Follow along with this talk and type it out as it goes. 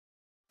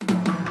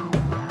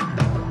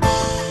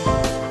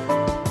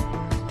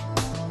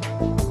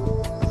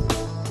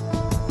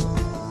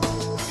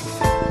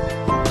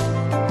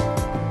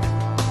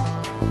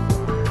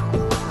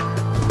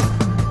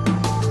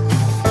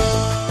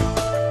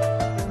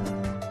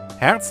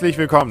Herzlich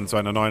willkommen zu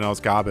einer neuen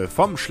Ausgabe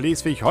vom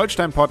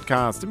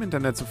Schleswig-Holstein-Podcast, im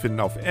Internet zu finden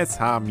auf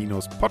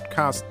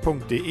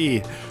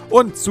sh-podcast.de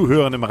und zu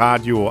hören im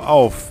Radio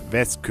auf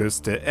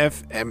Westküste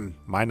FM.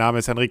 Mein Name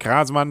ist Henrik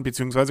Rasemann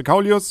bzw.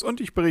 Kaulius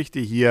und ich berichte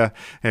hier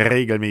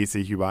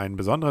regelmäßig über einen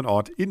besonderen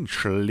Ort in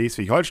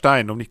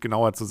Schleswig-Holstein, um nicht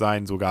genauer zu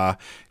sein, sogar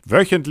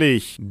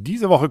wöchentlich.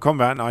 Diese Woche kommen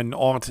wir an einen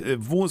Ort,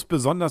 wo es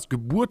besonders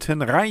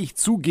geburtenreich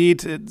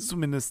zugeht,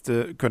 zumindest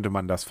könnte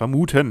man das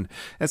vermuten.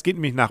 Es geht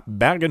nämlich nach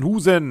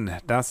Bergenhusen.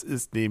 Das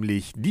ist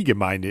nämlich die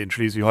Gemeinde in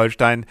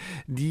Schleswig-Holstein,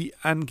 die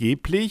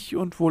angeblich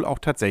und wohl auch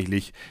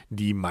tatsächlich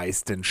die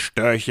meisten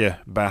Störche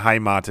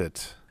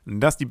beheimatet.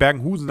 Dass die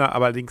Bergenhusener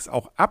allerdings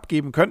auch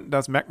abgeben könnten,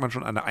 das merkt man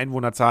schon an der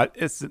Einwohnerzahl.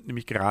 Es sind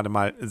nämlich gerade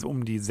mal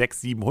um die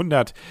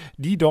 600-700,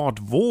 die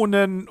dort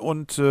wohnen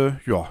und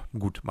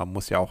gut, man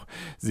muss ja auch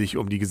sich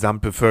um die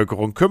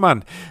Gesamtbevölkerung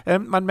kümmern.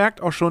 Man merkt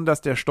auch schon,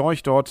 dass der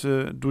Storch dort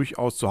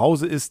durchaus zu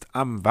Hause ist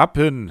am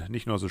Wappen.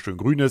 Nicht nur so schön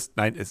grün ist,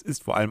 nein, es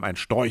ist vor allem ein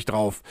Storch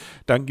drauf.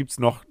 Dann gibt es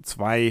noch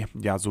zwei,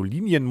 so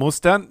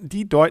Linienmustern,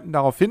 die deuten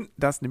darauf hin,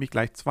 dass nämlich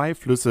gleich zwei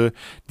Flüsse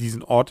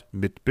diesen Ort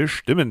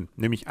mitbestimmen.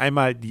 Nämlich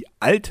einmal die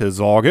alte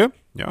Sorge.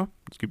 Ja,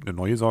 es gibt eine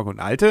neue Sorge und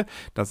eine alte.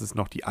 Das ist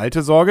noch die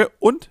alte Sorge.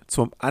 Und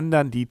zum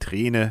anderen die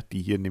Träne,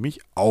 die hier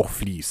nämlich auch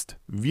fließt.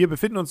 Wir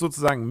befinden uns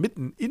sozusagen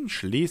mitten in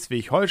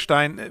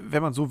Schleswig-Holstein,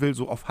 wenn man so will,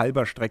 so auf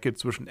halber Strecke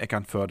zwischen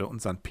Eckernförde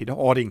und St.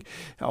 Peter-Ording.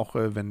 Auch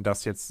wenn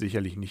das jetzt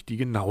sicherlich nicht die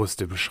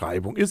genaueste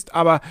Beschreibung ist,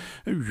 aber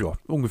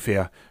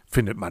ungefähr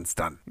findet man es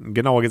dann.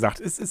 Genauer gesagt,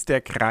 es ist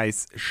der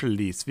Kreis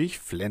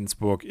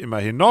Schleswig-Flensburg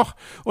immerhin noch.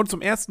 Und zum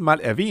ersten Mal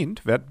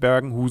erwähnt wird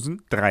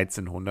Bergenhusen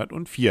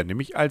 1304,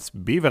 nämlich als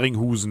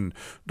Beveringhausen.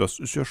 Das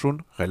ist ja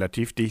schon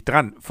relativ dicht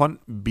dran. Von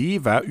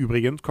Bever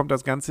übrigens kommt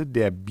das Ganze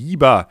der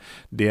Biber,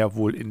 der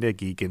wohl in der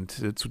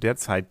Gegend zu der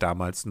Zeit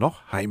damals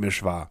noch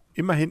heimisch war.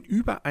 Immerhin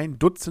über ein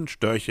Dutzend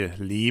Störche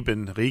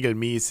leben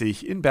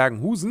regelmäßig in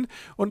Bergenhusen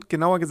und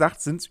genauer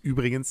gesagt sind es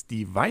übrigens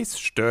die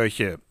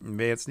Weißstörche.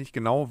 Wer jetzt nicht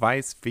genau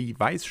weiß, wie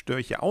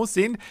Weißstörche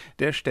aussehen,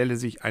 der stelle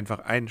sich einfach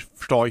einen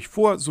Storch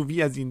vor, so wie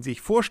er ihn sich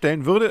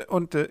vorstellen würde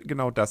und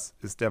genau das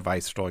ist der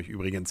Weißstorch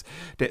übrigens.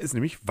 Der ist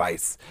nämlich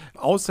weiß.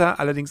 Außer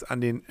allerdings an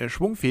den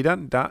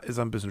Schwungfedern, da ist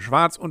er ein bisschen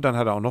schwarz und dann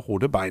hat er auch noch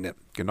rote Beine.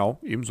 Genau,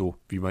 ebenso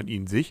wie man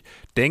ihn sich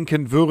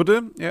denken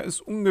würde. Er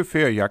ist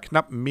ungefähr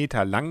knapp 1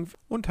 Meter lang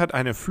und hat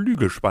eine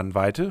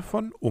Flügelspannweite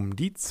von um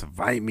die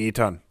 2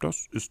 Metern.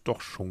 Das ist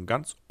doch schon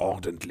ganz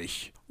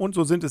ordentlich. Und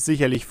so sind es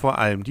sicherlich vor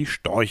allem die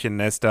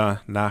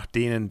Storchennester, nach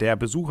denen der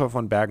Besucher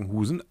von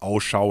Bergenhusen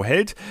Ausschau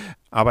hält.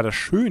 Aber das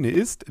Schöne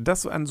ist,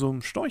 dass an so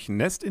einem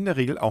Storchennest in der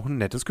Regel auch ein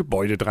nettes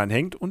Gebäude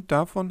dranhängt und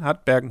davon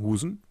hat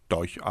Bergenhusen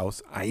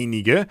durchaus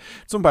einige.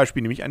 Zum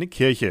Beispiel nämlich eine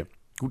Kirche.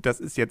 Gut, das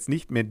ist jetzt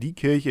nicht mehr die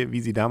Kirche,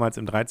 wie sie damals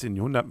im 13.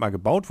 Jahrhundert mal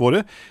gebaut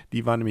wurde.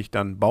 Die war nämlich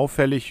dann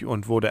baufällig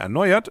und wurde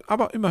erneuert,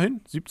 aber immerhin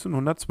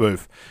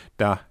 1712.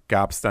 Da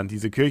gab es dann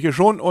diese Kirche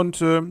schon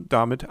und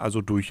damit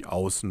also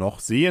durchaus noch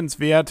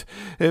sehenswert.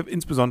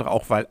 Insbesondere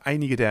auch, weil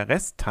einige der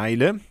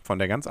Restteile von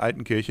der ganz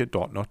alten Kirche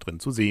dort noch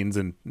drin zu sehen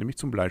sind. Nämlich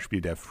zum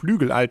Beispiel der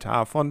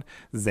Flügelaltar von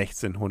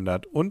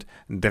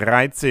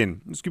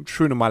 1613. Es gibt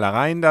schöne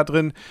Malereien da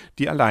drin,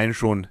 die allein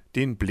schon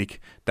den Blick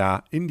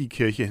da in die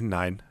Kirche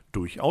hinein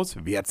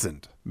durchaus wert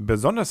sind.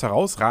 Besonders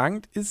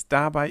herausragend ist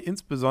dabei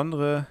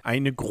insbesondere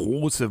eine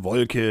große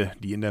Wolke,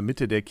 die in der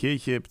Mitte der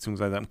Kirche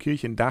bzw. am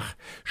Kirchendach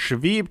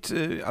schwebt,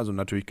 also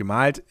natürlich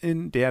gemalt,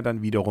 in der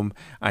dann wiederum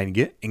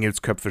einige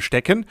Engelsköpfe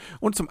stecken.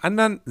 Und zum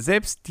anderen,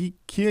 selbst die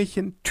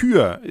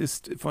Kirchentür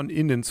ist von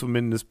innen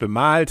zumindest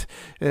bemalt,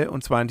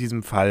 und zwar in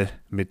diesem Fall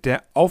mit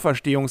der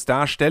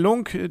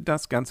Auferstehungsdarstellung.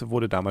 Das Ganze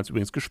wurde damals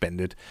übrigens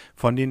gespendet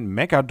von den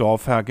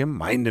Meckerdorfer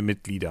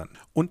Gemeindemitgliedern.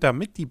 Und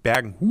damit die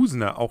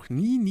Bergenhusener auch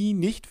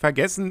nicht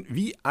vergessen,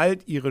 wie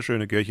alt ihre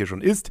schöne Kirche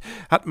schon ist,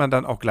 hat man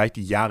dann auch gleich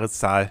die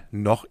Jahreszahl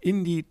noch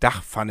in die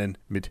Dachpfannen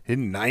mit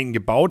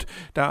hineingebaut.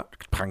 Da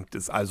prangt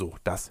es also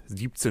das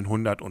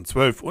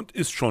 1712 und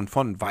ist schon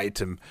von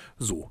weitem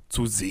so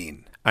zu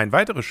sehen. Ein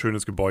weiteres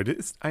schönes Gebäude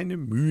ist eine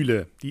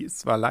Mühle. Die ist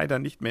zwar leider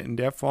nicht mehr in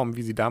der Form,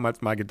 wie sie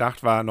damals mal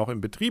gedacht war, noch in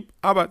Betrieb,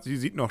 aber sie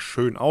sieht noch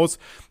schön aus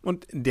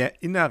und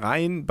der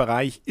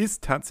Innereienbereich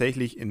ist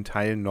tatsächlich in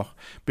Teilen noch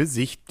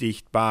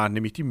besichtigbar,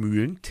 nämlich die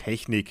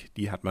Mühlentechnik.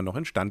 Die hat man noch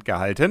instand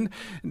gehalten.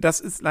 Das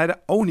ist leider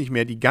auch nicht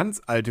mehr die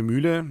ganz alte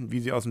Mühle, wie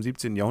sie aus dem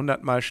 17.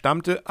 Jahrhundert mal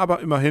stammte, aber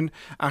immerhin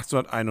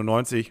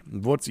 1891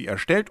 wurde sie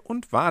erstellt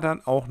und war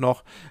dann auch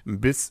noch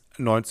bis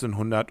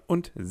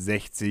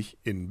 1960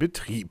 in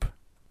Betrieb.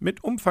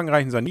 Mit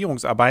umfangreichen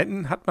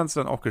Sanierungsarbeiten hat man es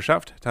dann auch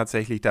geschafft,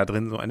 tatsächlich da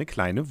drin so eine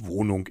kleine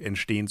Wohnung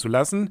entstehen zu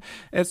lassen.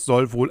 Es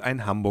soll wohl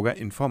ein Hamburger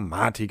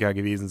Informatiker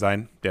gewesen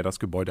sein, der das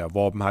Gebäude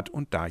erworben hat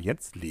und da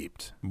jetzt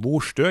lebt. Wo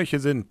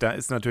Störche sind, da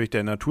ist natürlich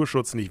der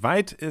Naturschutz nicht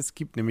weit. Es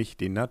gibt nämlich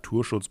den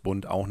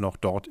Naturschutzbund auch noch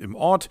dort im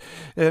Ort.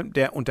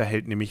 Der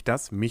unterhält nämlich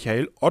das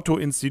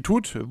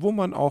Michael-Otto-Institut, wo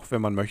man auch,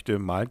 wenn man möchte,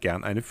 mal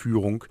gern eine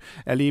Führung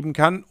erleben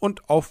kann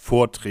und auch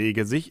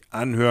Vorträge sich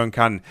anhören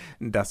kann.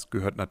 Das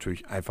gehört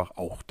natürlich einfach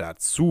auch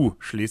dazu. zu.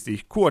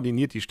 Schließlich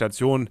koordiniert die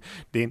Station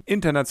den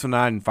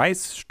internationalen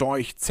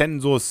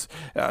Weißstorch-Zensus,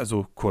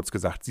 also kurz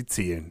gesagt, sie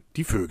zählen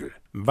die Vögel.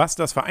 Was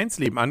das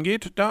Vereinsleben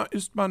angeht, da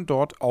ist man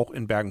dort auch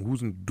in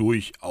Bergenhusen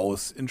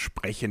durchaus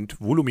entsprechend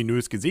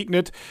voluminös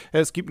gesegnet.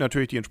 Es gibt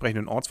natürlich die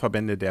entsprechenden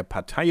Ortsverbände der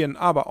Parteien,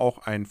 aber auch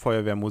einen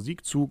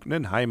Feuerwehrmusikzug,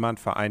 einen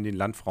Heimatverein, den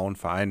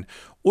Landfrauenverein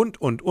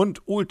und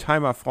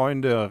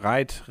Oldtimer-Freunde,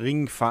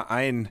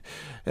 Reitringverein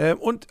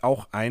und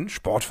auch einen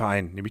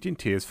Sportverein, nämlich den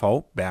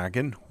TSV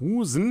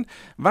Bergenhusen.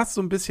 Was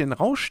so ein bisschen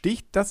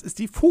raussticht, das ist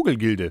die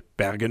Vogelgilde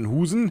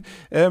Bergenhusen.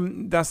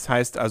 Das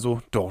heißt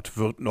also, dort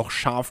wird noch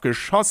scharf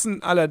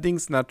geschossen,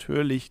 allerdings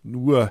natürlich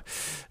nur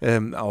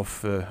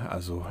auf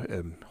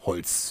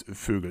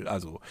Holzvögel.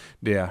 Also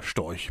der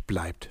Storch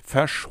bleibt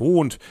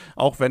verschont,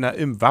 auch wenn er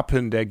im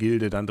Wappen der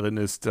Gilde dann drin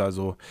ist.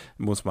 Also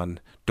muss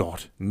man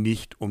dort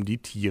nicht um die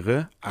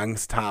Tiere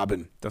Angst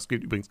haben. Das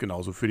gilt übrigens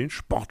genauso für den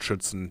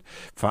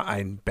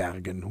Sportschützenverein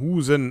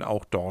Bergenhusen.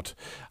 Auch dort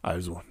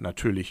also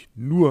natürlich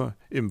nur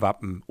im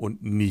Wappen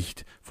und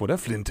nicht vor der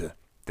Flinte.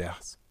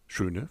 Das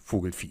schöne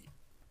Vogelvieh.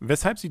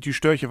 Weshalb sich die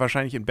Störche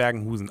wahrscheinlich in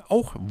Bergenhusen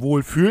auch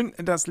wohlfühlen,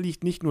 das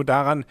liegt nicht nur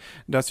daran,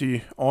 dass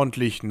sie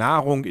ordentlich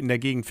Nahrung in der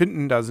Gegend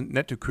finden. Da sind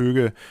nette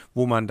Köge,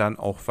 wo man dann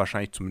auch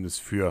wahrscheinlich zumindest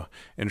für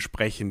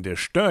entsprechende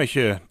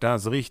Störche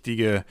das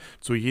Richtige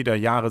zu jeder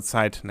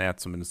Jahreszeit,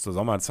 zumindest zur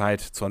Sommerzeit,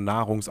 zur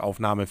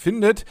Nahrungsaufnahme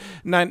findet.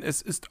 Nein,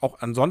 es ist auch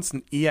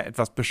ansonsten eher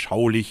etwas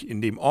beschaulich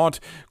in dem Ort.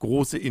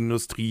 Große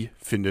Industrie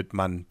findet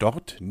man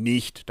dort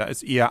nicht. Da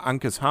ist eher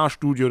Ankes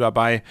Haarstudio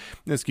dabei.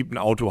 Es gibt ein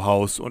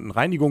Autohaus und einen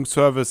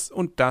Reinigungsservice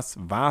und das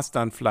war's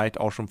dann vielleicht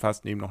auch schon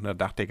fast, neben noch einer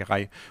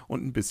Dachdeckerei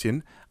und ein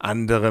bisschen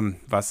anderem,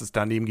 was es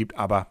daneben gibt,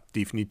 aber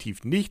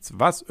definitiv nichts,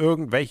 was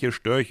irgendwelche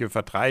Störche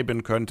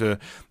vertreiben könnte,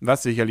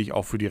 was sicherlich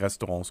auch für die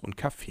Restaurants und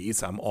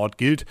Cafés am Ort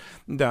gilt.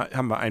 Da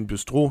haben wir ein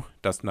Bistro,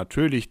 das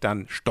natürlich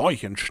dann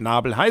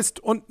Storchenschnabel heißt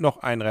und noch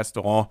ein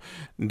Restaurant,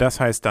 das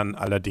heißt dann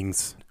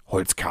allerdings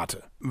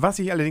Holzkarte. Was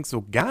ich allerdings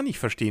so gar nicht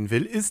verstehen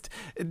will, ist,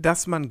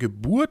 dass man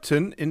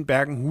Geburten in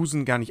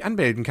Bergenhusen gar nicht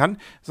anmelden kann,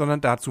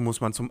 sondern dazu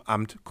muss man zum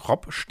Amt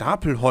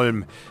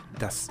Kropp-Stapelholm.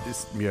 Das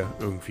ist mir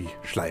irgendwie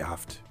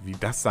schleierhaft, wie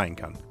das sein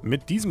kann.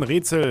 Mit diesem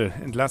Rätsel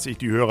entlasse ich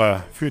die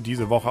Hörer für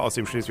diese Woche aus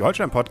dem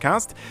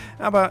Schleswig-Holstein-Podcast.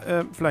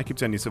 Aber vielleicht gibt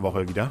es ja nächste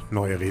Woche wieder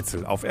neue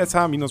Rätsel auf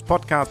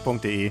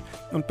sh-podcast.de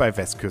und bei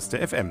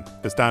Westküste FM.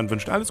 Bis dahin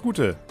wünscht alles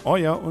Gute,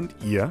 euer und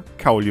ihr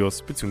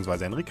Kaulius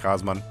bzw. Henrik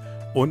Grasmann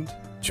und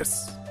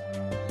tschüss.